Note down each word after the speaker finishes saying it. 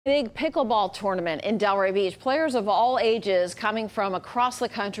Big pickleball tournament in Delray Beach. Players of all ages coming from across the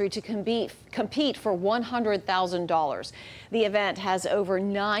country to compete for $100,000. The event has over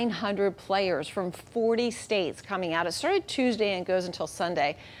 900 players from 40 states coming out. It started Tuesday and goes until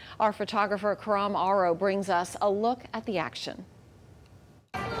Sunday. Our photographer Karam Aro brings us a look at the action.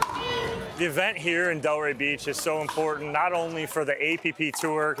 The event here in Delray Beach is so important, not only for the APP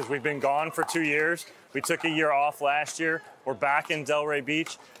Tour, because we've been gone for 2 years. We took a year off last year. We're back in Delray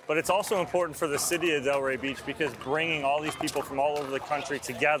Beach. But it's also important for the city of Delray Beach because bringing all these people from all over the country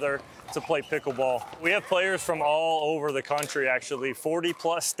together to play pickleball. We have players from all over the country, actually.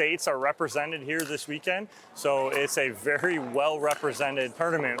 40+ states are represented here this weekend. So it's a very well-represented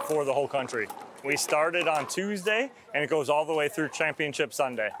tournament for the whole country. We started on Tuesday, and it goes all the way through Championship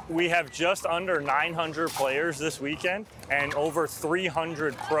Sunday. We have just under 900 players this weekend and over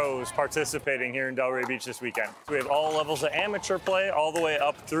 300 pros participating here in Delray Beach this weekend. We have all levels of amateur play all the way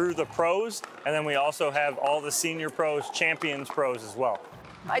up through the pros, and then we also have all the senior pros, champions pros as well.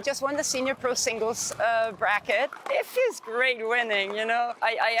 I just won the senior pro singles bracket. It feels great winning, you know.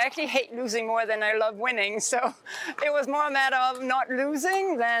 I actually hate losing more than I love winning, so it was more a matter of not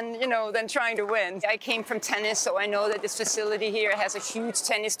losing than trying to win. I came from tennis, so I know that this facility here has a huge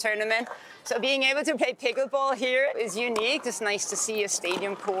tennis tournament. So being able to play pickleball here is unique. It's nice to see a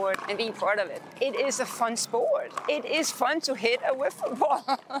stadium court and being part of it. It is a fun sport. It is fun to hit a wiffle ball.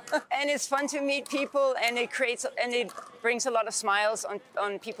 And it's fun to meet people, and it brings a lot of smiles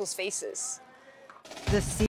on people's faces.